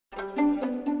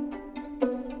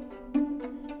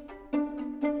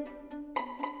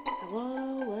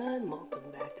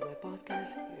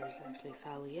is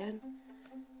Alian,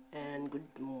 and good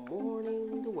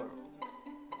morning, the world.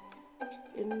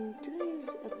 In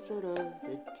today's episode of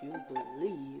Did You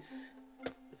Believe,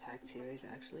 the Fact series,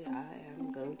 actually, I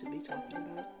am going to be talking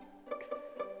about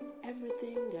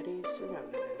everything that is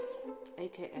surrounding us,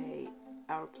 aka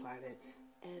our planet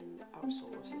and our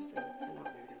solar system and our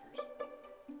universe.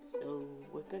 So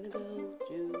we're gonna go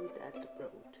to that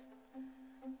road,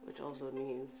 which also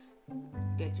means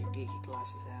get your geeky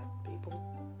glasses out,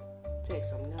 people. Take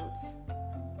some notes,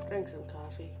 drink some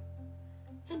coffee,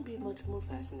 and be much more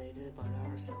fascinated about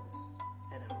ourselves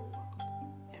and our world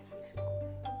every single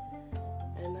day.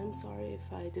 And I'm sorry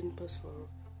if I didn't post for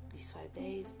these 5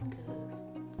 days because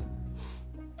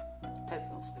I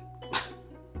felt sick.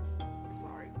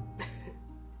 Sorry.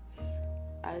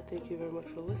 I thank you very much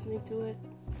for listening to it,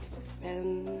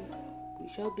 and we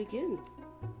shall begin.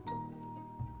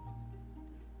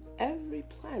 Every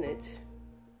planet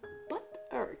but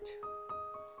Earth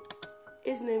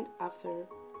is named after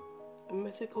a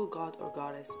mythical god or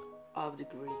goddess of the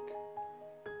Greek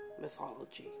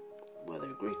mythology,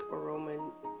 whether Greek or Roman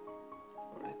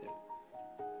or other.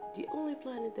 The only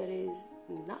planet that is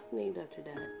not named after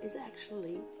that is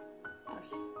actually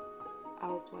us,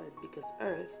 our planet, because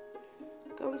Earth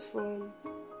comes from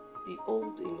the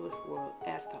Old English word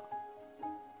Erta,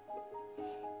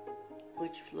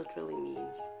 which literally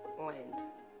means land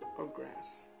or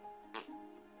grass.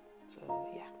 So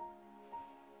yeah.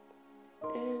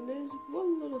 And there's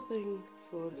one little thing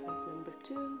for fact number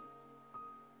 2,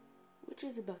 which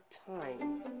is about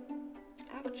time.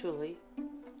 Actually,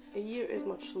 a year is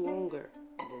much longer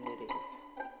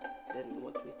than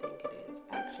what we think it is.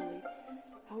 Actually,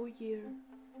 our year,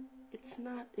 it's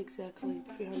not exactly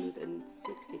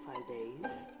 365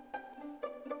 days.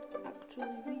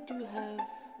 Actually, we do have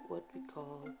what we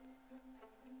call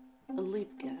a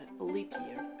leap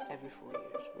year every 4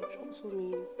 years, which also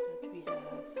means that we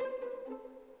have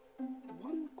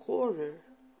 1/4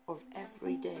 of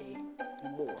every day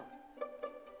more.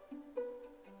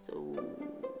 So,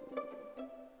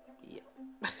 yeah.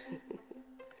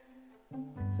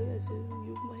 So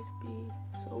you might be,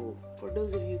 so for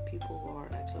those of you people who are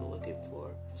actually looking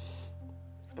for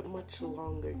a much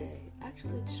longer day,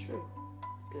 actually it's true,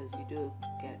 because you do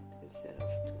get, instead of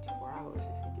 24 hours,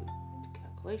 if you do the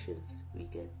calculations, we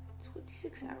get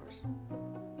 26 hours.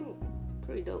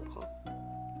 Pretty dope, huh?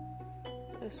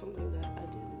 That's something that I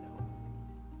didn't know.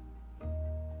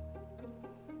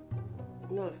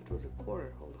 No, if it was a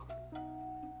quarter, hold on.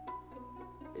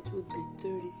 It would be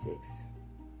 36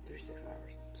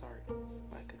 hours. Sorry,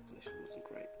 my calculation wasn't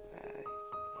right.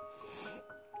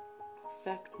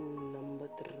 Fact number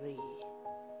 3.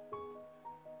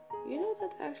 You know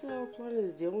that actually our planet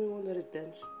is the only one that is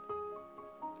dense?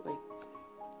 Like,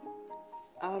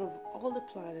 out of all the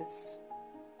planets,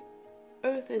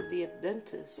 Earth is the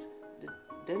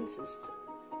densest,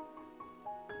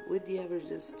 with the average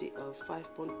density of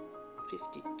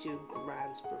 5.52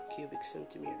 grams per cubic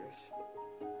centimeters.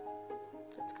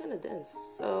 That's kind of dense.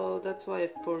 So that's why,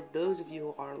 for those of you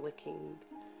who are looking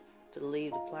to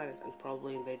leave the planet and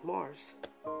probably invade Mars,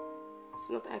 it's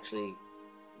not actually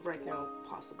right now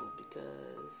possible,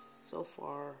 because so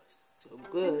far so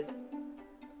good,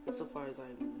 and so far as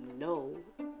I know,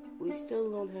 we still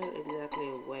don't have exactly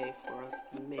a way for us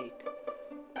to make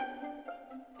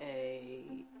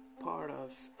a part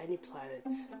of any planet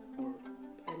or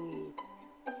any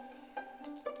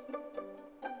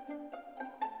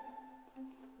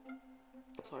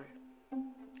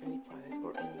planet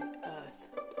or any Earth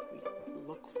that we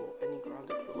look for, any ground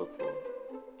that we look for,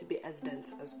 to be as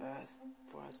dense as Earth,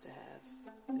 for us to have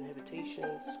an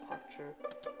habitation, structure,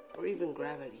 or even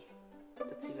gravity.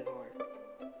 That's even hard.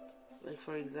 Like,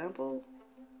 for example,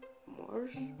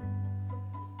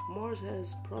 Mars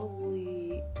has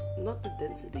probably not the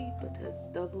density, but has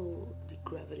double the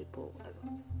gravity pull as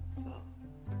us. So,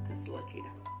 just to let you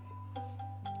know.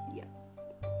 Yeah.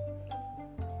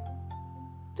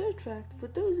 Third fact, for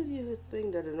those of you who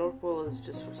think that the North Pole is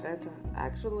just for Santa,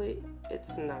 actually,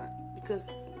 it's not. Because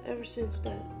ever since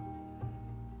that,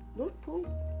 North Pole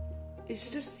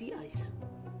is just sea ice.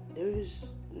 There is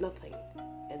nothing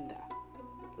in that.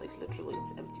 Like, literally,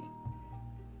 it's empty.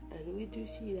 And we do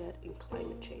see that in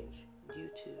climate change due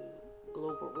to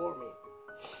global warming.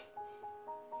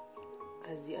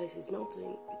 As the ice is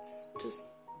melting, it's just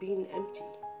being empty.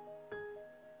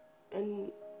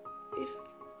 And if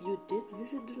you did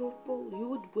visit the North Pole, you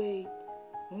would weigh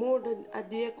more than at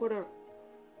the equator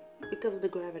because of the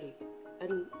gravity.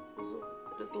 And also,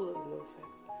 just a little known fact.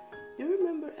 Do you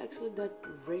remember actually that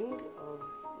ring of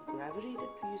gravity that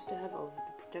we used to have, of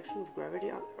the protection of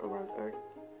gravity around Earth?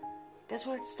 That's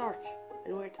where it starts.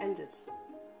 And where it ends is,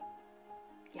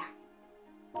 yeah,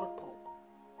 North Pole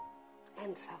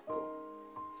and South Pole.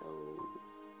 So,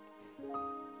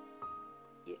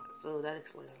 yeah, so that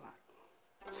explains a lot.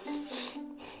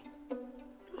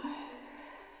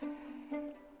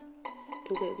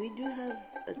 Okay, we do have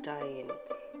a giant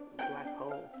black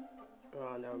hole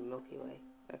around our Milky Way,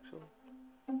 actually,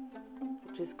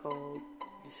 which is called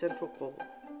the central core.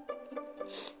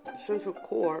 The central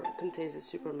core contains a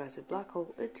supermassive black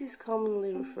hole. It is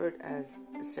commonly referred as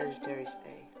Sagittarius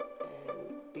A,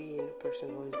 and being a person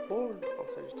who is born on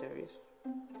Sagittarius,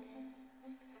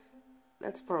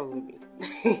 that's probably me.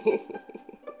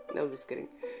 No, I'm just kidding.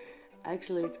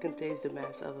 Actually, it contains the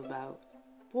mass of about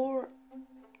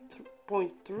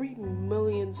 4.3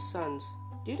 million suns.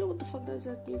 Do you know what the fuck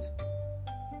that means?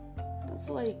 That's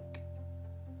like,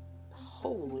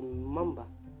 holy mamba.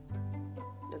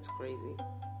 That's crazy.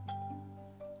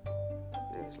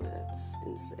 Seriously, that's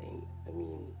insane. I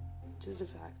mean, just the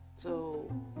fact. So,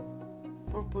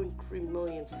 4.3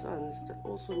 million suns, that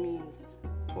also means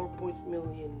 4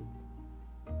 million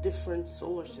different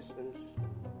solar systems.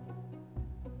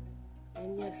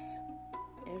 And yes,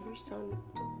 every sun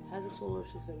has a solar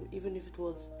system, even if it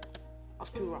was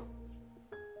of 2 rounds.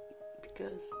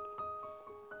 Because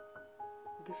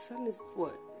the sun is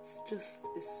what? It's just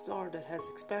a star that has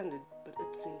expanded, but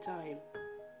at the same time,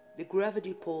 the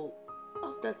gravity pull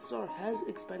of that star has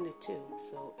expanded too,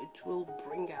 so it will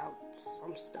bring out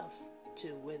some stuff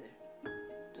too with it.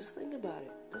 Just think about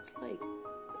it. That's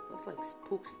like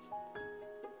spooky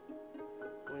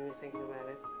when you think about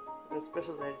it. And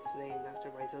especially that it's named after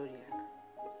my zodiac.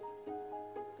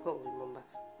 Holy mamba.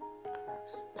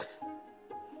 Craps.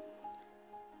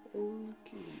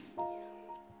 Okay.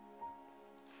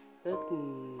 Fact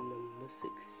number 6.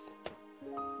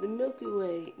 The Milky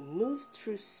Way moves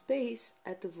through space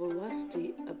at a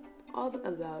velocity of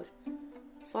about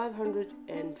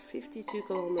 552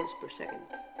 kilometers per second.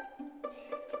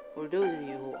 For those of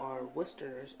you who are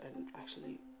Westerners and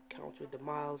actually count with the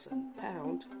miles and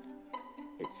pound,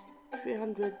 it's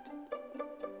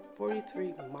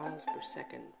 343 miles per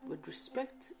second with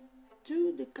respect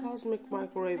to the cosmic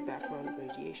microwave background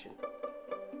radiation.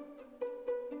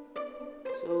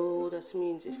 So that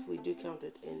means if we do count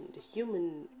it in the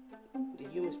human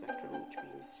spectrum, which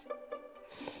means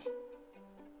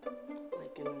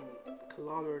like in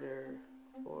kilometer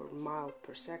or mile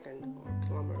per second or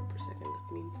kilometer per second,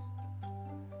 that means,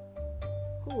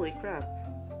 holy crap,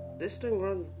 this thing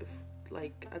runs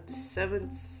like at the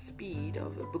 7th speed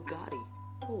of a Bugatti.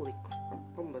 Holy crap,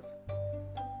 bombas.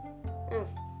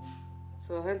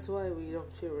 So hence why we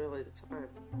don't feel really the time.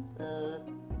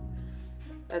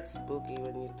 That's spooky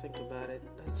when you think about it.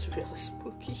 That's really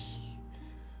spooky.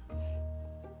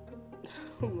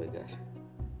 Oh my god.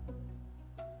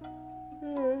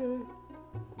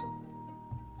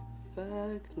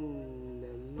 Fact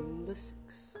number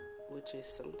 6, which is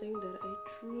something that I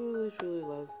truly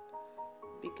love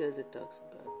because it talks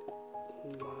about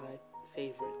my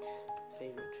favorite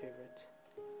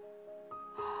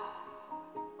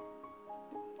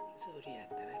zodiac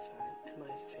that I find, and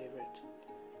my favorite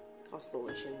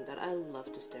constellation that I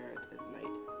love to stare at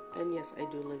night. And yes, I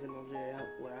do live in Algeria,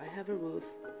 where I have a roof,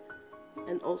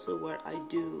 and also where I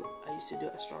used to do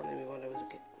astronomy when I was a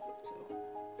kid. So,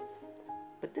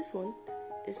 but this one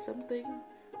is something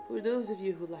for those of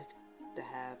you who like to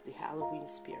have the Halloween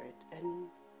spirit, and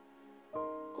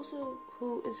also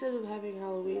who, instead of having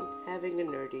Halloween, having a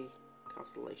nerdy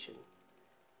constellation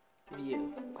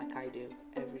view like I do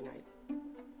every night,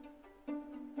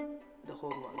 the whole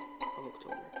month of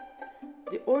October.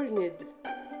 The Orionid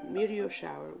meteor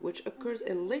shower, which occurs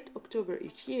in late October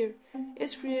each year,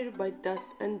 is created by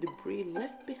dust and debris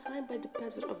left behind by the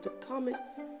passage of the comet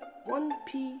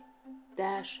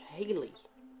 1P-Halley,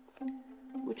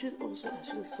 which is also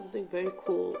actually something very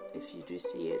cool if you do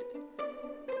see it.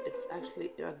 It's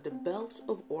actually at the belts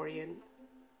of Orion,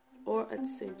 or at the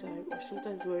same time, or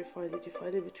sometimes where you find it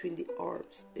between the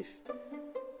arms. If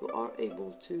you are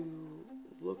able to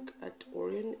look at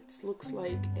Orion, it looks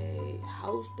like a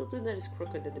house building that is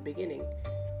crooked at the beginning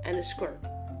and a square.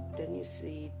 Then you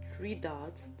see 3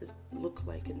 dots that look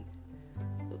like a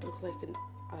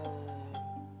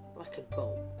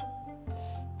bow,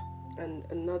 and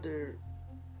another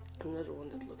one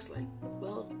that looks like,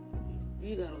 well,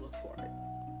 you gotta look for it.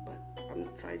 But I'm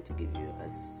trying to give you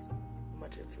as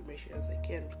much information as I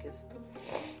can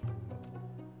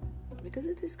because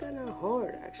it is kind of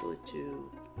hard actually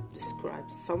to describe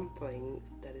something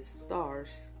that is stars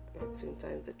and at the same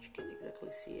time that you can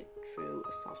exactly see it through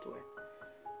a software.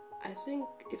 I think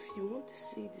if you want to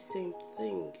see the same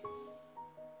thing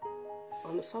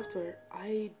on the software,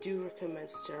 I do recommend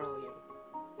Sterlium.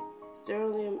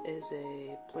 Sterlium is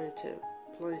a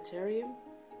planetarium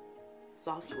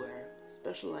software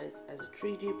specialized as a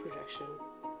 3D projection,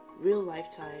 real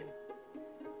lifetime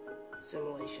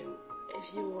simulation.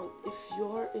 If you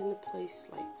are in a place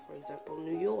like, for example,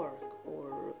 New York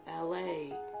or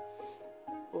LA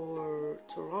or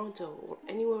Toronto or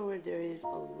anywhere where there is a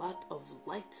lot of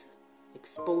light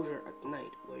exposure at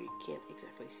night, where you can't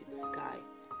exactly see the sky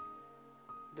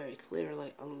very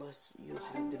clearly unless you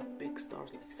have the big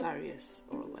stars like Sirius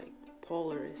or like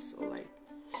Polaris or like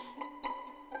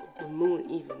the moon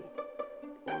even,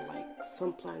 or like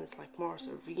some planets like Mars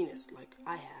or Venus like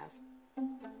I have.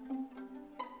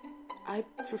 I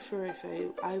prefer, if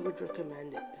I would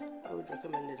recommend it. I would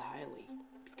recommend it highly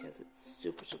because it's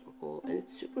super cool and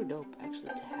it's super dope actually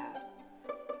to have.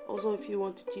 Also, if you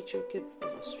want to teach your kids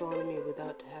of astronomy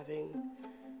without having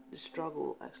the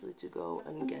struggle actually to go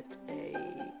and get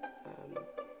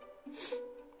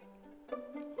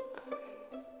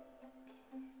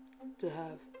to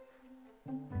have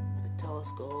a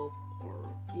telescope,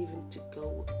 or even to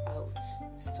go out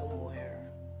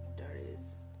somewhere that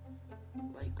is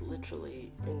like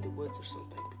literally in the woods or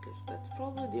something, because that's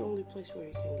probably the only place where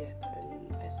you can get.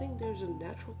 And I think there's a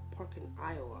natural park in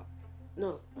Iowa.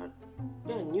 No, not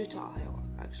in Utah, Iowa,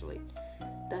 actually,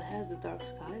 that has the dark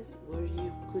skies where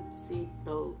you could see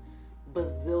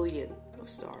bazillion of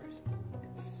stars.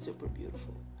 It's super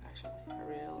beautiful, actually. I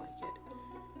really like it.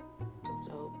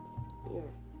 So,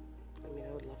 yeah,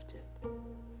 I would love to.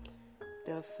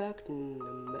 Now, fact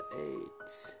number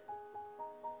 8.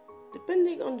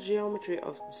 Depending on geometry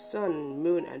of the sun,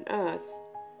 moon, and earth,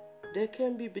 there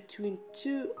can be between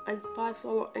 2 and 5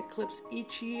 solar eclipses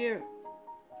each year.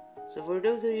 So for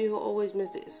those of you who always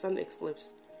miss the sun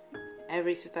eclipse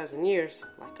every 2,000 years,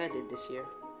 like I did this year,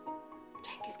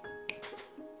 dang it,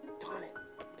 darn it.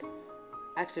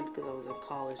 Actually, because I was in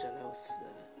college and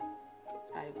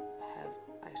I have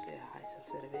actually a high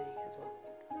sensitivity as well.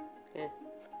 Yeah.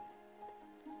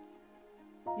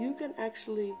 You can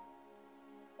actually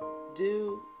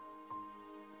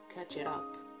catch it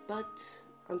up, but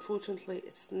unfortunately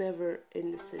it's never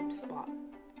in the same spot.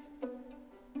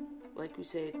 Like we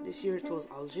said, this year it was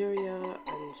Algeria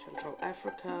and Central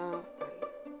Africa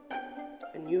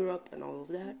and Europe and all of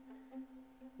that.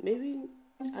 Maybe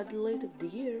at the late of the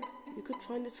year you could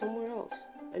find it somewhere else.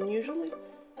 And usually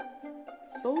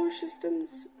solar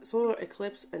systems, solar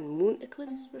eclipse and moon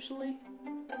eclipse especially,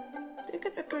 they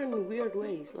can occur in weird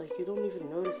ways, like you don't even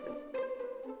notice them.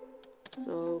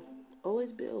 So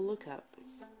always be on the lookout.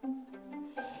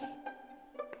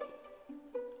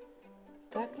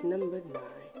 Fact number 9.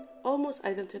 Almost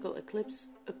identical eclipse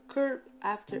occurred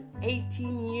after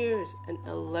 18 years and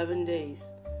 11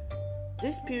 days.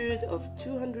 This period of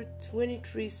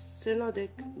 223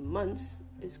 synodic months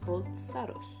is called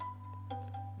Saros.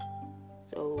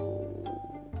 So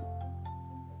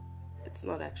it's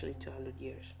not actually 200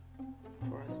 years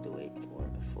for us to wait for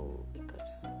a full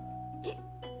eclipse.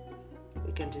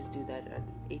 We can just do that at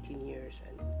 18 years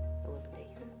and 11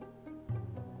 days.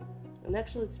 And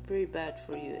actually it's pretty bad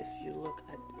for you if you look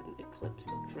at an eclipse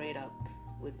straight up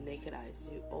with naked eyes.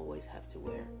 You always have to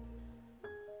wear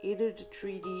either the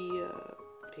 3D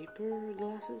paper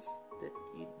glasses that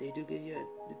they do give you at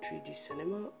the 3D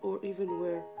cinema, or even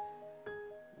wear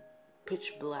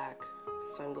pitch black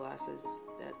sunglasses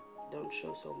that don't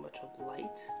show so much of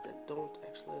light, that don't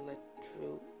actually let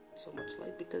through so much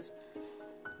light, because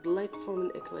the light from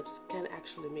an eclipse can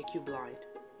actually make you blind.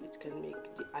 It can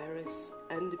make the iris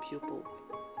and the pupil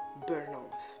burn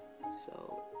off.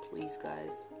 So please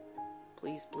guys,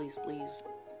 please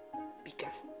be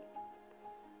careful.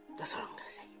 That's all I'm gonna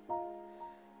say.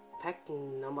 Fact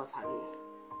number 10.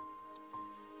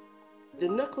 The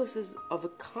nucleus of a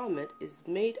comet is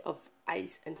made of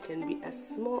ice and can be as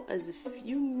small as a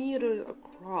few meters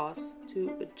across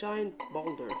to a giant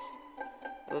boulders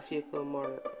of a few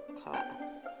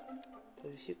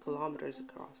kilometers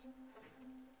across.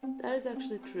 That is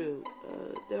actually true.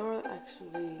 There are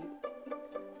actually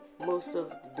most of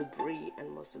the debris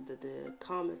and most of the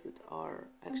comets that are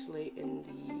actually in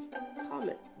the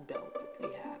comet belt that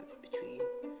we have between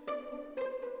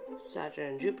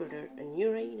Saturn, Jupiter, and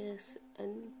Uranus,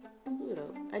 and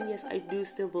Pluto. And yes, I do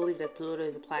still believe that Pluto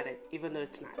is a planet, even though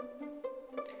it's not.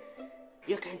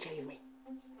 You can't change me.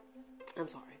 I'm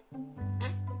sorry.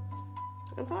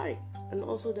 And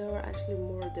also there are actually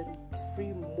more than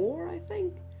 3 more, I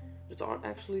think, that are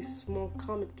actually small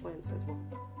comet planets as well.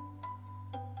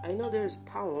 I know there's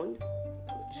Phaon,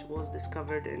 which was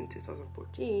discovered in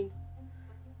 2014,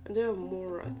 and there are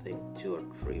more, I think 2 or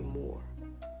 3 more.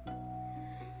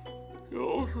 You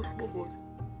also smoke one.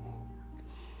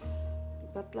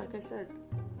 But like I said,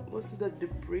 most of the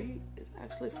debris is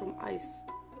actually from ice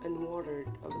and water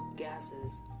of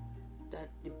gases that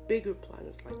the bigger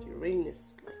planets like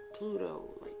Uranus, like Pluto,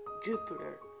 like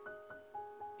Jupiter,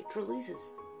 it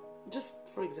releases. Just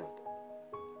for example,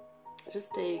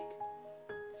 just take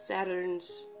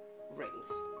Saturn's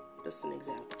rings. Just an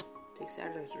example. Take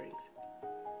Saturn's rings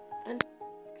and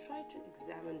try to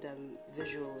examine them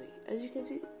visually. As you can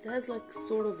see, it has like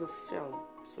sort of a film,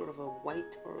 sort of a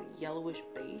white or yellowish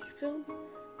beige film.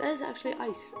 That is actually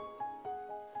ice.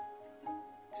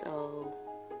 So,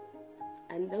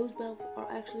 and those belts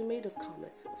are actually made of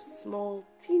comets, of small,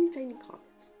 teeny tiny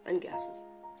comets and gases.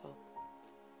 So,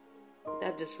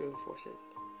 that just reinforces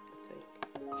the thing.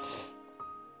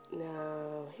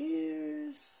 Now,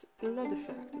 here's another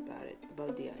fact about it,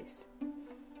 about the ice.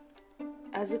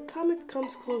 As a comet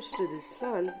comes closer to the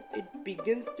sun, it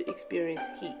begins to experience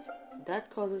heat. That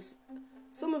causes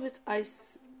some of its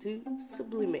ice to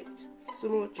sublimate,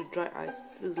 similar to dry ice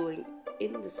sizzling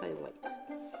in the sunlight.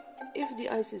 If the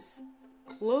ice is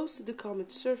close to the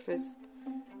comet's surface,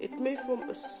 it may form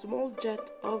a small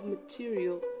jet of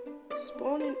material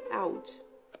spawning out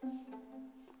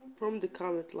from the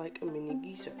comet like a mini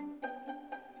geyser.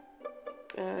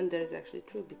 And that is actually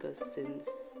true, because since,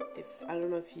 if I don't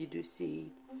know if you do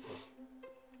see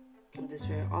this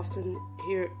very often,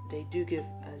 here they do give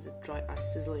as a dry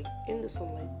ice sizzling in the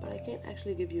sunlight, but I can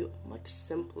actually give you a much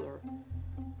simpler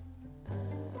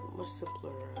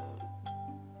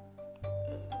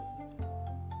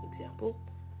example.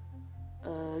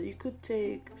 You could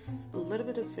take a little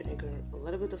bit of vinegar, a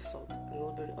little bit of salt, and a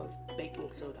little bit of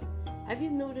baking soda. Have you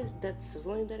noticed that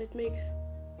sizzling that it makes?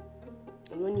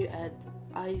 And when you add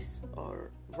ice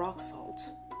or rock salt,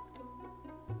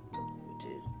 which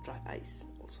is dry ice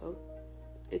also,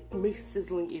 it makes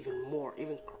sizzling even more,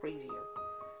 even crazier.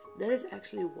 That is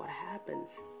actually what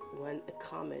happens when a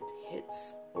comet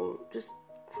hits or just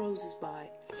cruises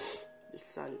by the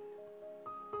sun.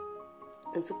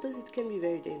 And sometimes it can be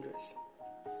very dangerous.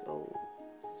 So,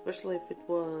 especially if it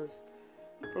was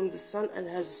from the sun and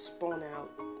has spawned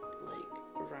out like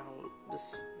around the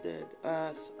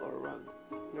Earth or around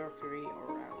Mercury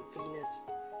or around Venus.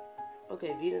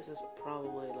 Okay, Venus is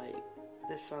probably like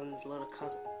the sun's little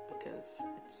cousin because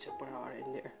it's super hot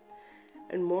in there.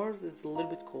 And Mars is a little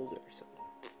bit colder, so.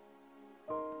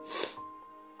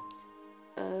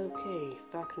 Okay,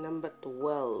 fact number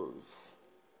 12.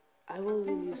 I will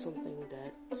give you something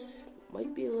that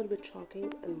might be a little bit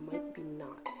shocking and might be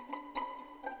not.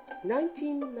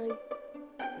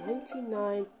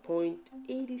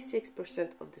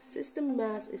 99.86% of the system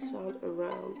mass is found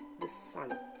around the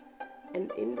sun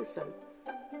and in the sun,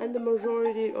 and the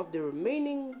majority of the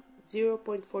remaining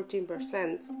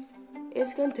 0.14%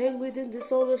 is contained within the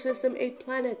solar system 8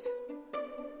 planets.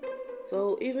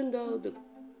 So even though the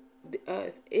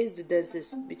Earth is the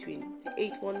densest between the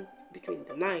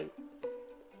 9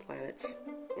 planets,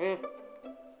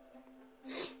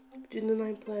 between the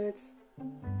 9 planets,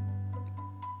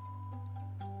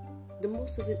 the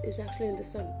most of it is actually in the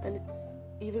sun, and it's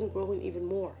even growing even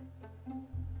more.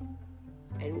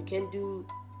 And we can't do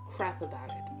crap about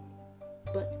it,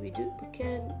 but we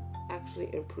can actually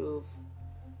improve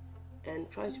and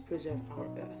try to preserve our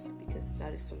Earth, because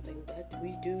that is something that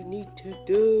we do need to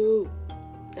do.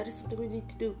 That is something we need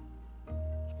to do.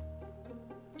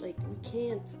 Like, we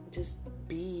can't just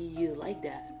be like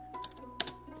that.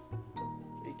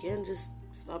 We can't just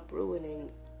stop ruining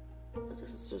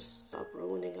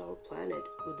our planet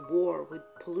with war, with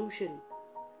pollution.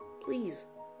 Please.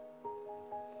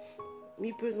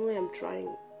 Me personally, I'm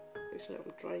trying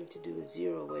to do a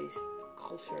zero waste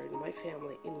culture in my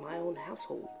family, in my own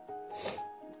household,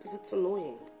 because it's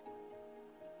annoying.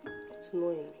 It's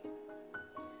annoying me.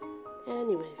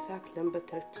 Anyway, fact number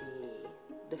 13.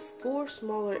 The 4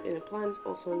 smaller inner planets,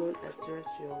 also known as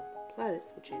terrestrial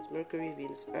planets, which is Mercury,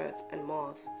 Venus, Earth, and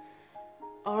Mars,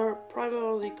 are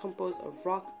primarily composed of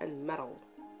rock and metal.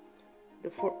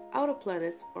 The 4 outer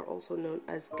planets are also known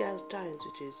as gas giants,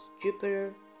 which is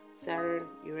Jupiter, Saturn,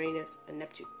 Uranus, and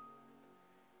Neptune,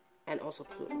 and also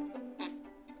Pluto.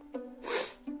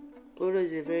 Pluto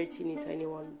is a very teeny tiny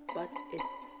one, but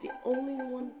it's the only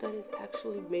one that is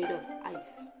actually made of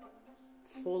ice.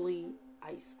 Fully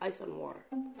ice and water.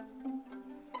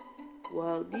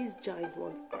 While these giant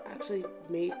ones are actually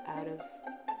made out of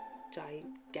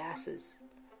giant gases,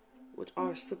 which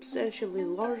are substantially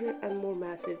larger and more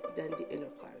massive than the inner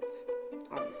planets,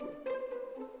 obviously.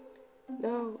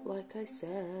 Now, like I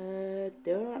said,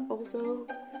 there are also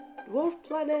dwarf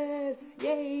planets.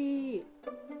 Yay!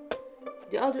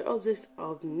 The other objects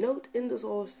of note in the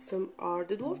solar system are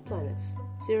the dwarf planets: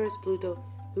 Ceres, Pluto,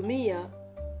 Haumea,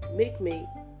 Makemake,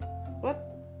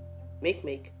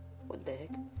 what the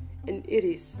heck? And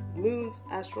Eris, moons,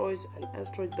 asteroids, and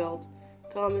asteroid belt,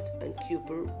 comets, and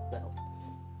Kuiper belt.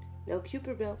 Now,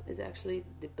 Kuiper belt is actually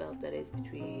the belt that is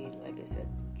between, like I said,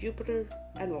 Jupiter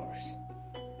and Mars,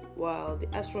 while the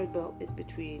asteroid belt is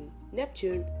between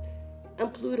Neptune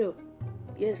and Pluto.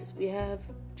 Yes, we have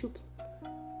two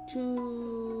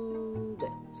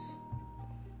belts,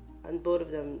 and both of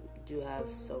them do have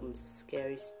some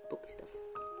scary, spooky stuff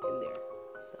in there.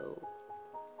 So,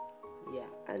 yeah.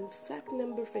 And fact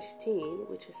number 15,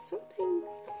 which is something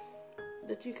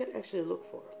that you can actually look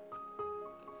for.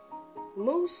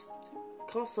 Most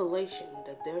constellation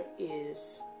that there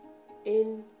is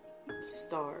in the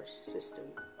star system,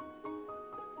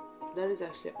 that is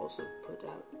actually also put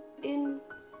out in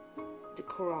the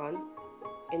Quran,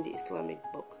 in the Islamic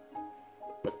book,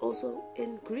 but also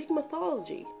in Greek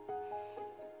mythology.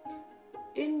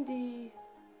 In the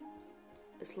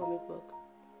Islamic book,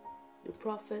 the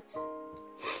prophet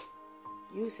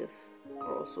Yusuf,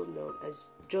 or also known as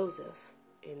Joseph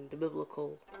in the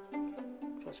biblical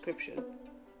transcription,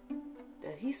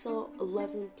 that he saw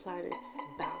 11 planets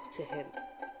bow to him.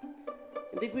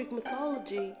 In the Greek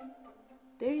mythology,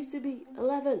 there used to be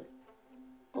 11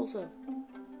 also.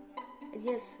 And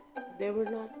yes, they were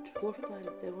not dwarf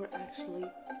planets, they were actually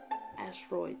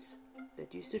asteroids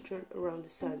that used to turn around the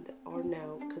sun that are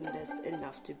now condensed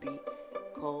enough to be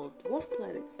called dwarf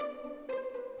planets.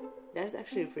 That is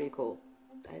actually pretty cool.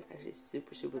 That is actually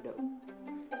super, super dope.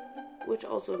 Which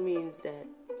also means that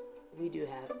we do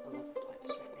have 11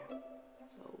 planets right now.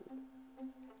 So,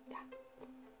 yeah.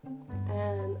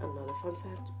 And another fun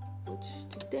fact, which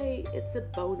today it's a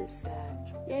bonus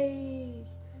fact. Yay!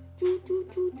 Toot,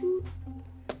 toot, toot, toot.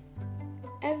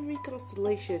 Every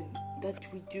constellation that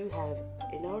we do have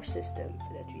in our system,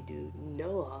 that we do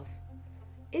know of,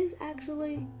 is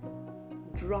actually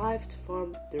derived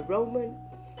from the Roman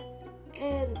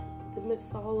and the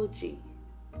mythology.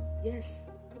 Yes,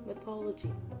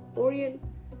 mythology. Orion,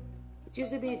 it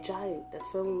used to be a giant that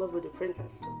fell in love with a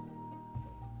princess.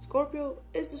 Scorpio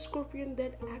is the scorpion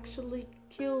that actually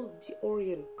killed the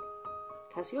Orion.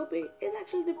 Cassiope is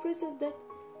actually the princess that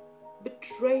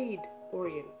betrayed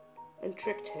Orion and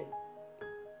tricked him.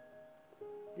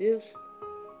 Zeus,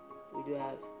 we do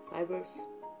have Cerberus,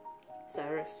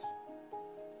 Ceres,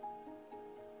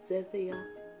 Cynthia,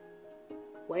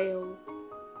 Whale,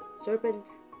 Serpent,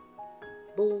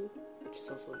 Bull, which is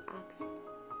also an axe,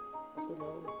 also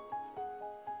known.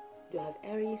 We do have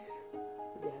Aries,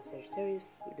 we do have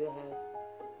Sagittarius, we do have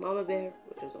Mama Bear,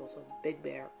 which is also Big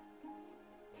Bear,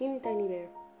 Teeny Tiny Bear,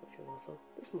 which is also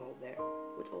the Small Bear,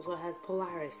 which also has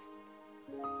Polaris.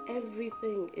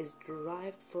 Everything is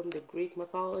derived from the Greek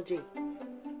mythology.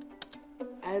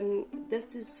 And that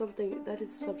is a subject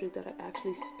that I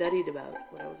actually studied about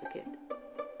when I was a kid.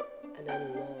 And I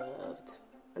loved.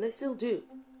 And I still do.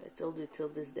 I still do till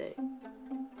this day.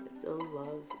 I still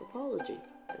love mythology.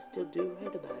 I still do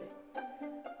write about it.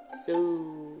 So,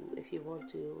 if you want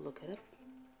to look it up,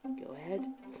 go ahead.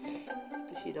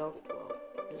 If you don't, well,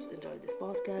 just enjoy this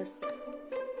podcast.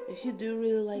 If you do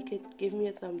really like it, give me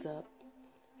a thumbs up,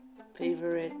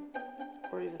 favorite,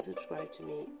 or even subscribe to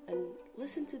me, and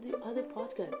listen to the other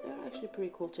podcasts. They're actually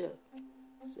pretty cool too.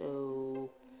 So,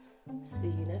 see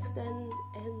you next time.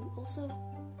 And also,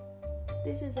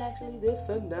 this is actually the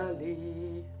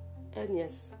finale. And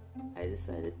yes, I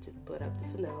decided to put up the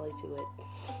finale to it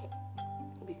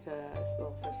because,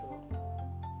 well, first of all,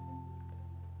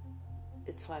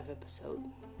 it's 5 episodes.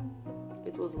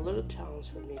 It was a little challenge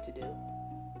for me to do,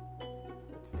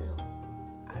 but still,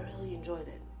 I really enjoyed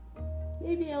it.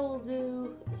 Maybe I will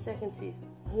do a second season.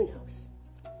 Who knows?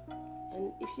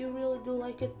 And if you really do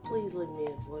like it, please leave me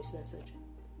a voice message.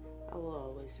 I will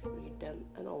always read them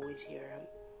and always hear them.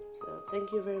 So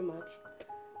thank you very much.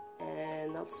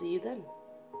 And I'll see you then.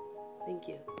 Thank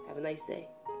you. Have a nice day.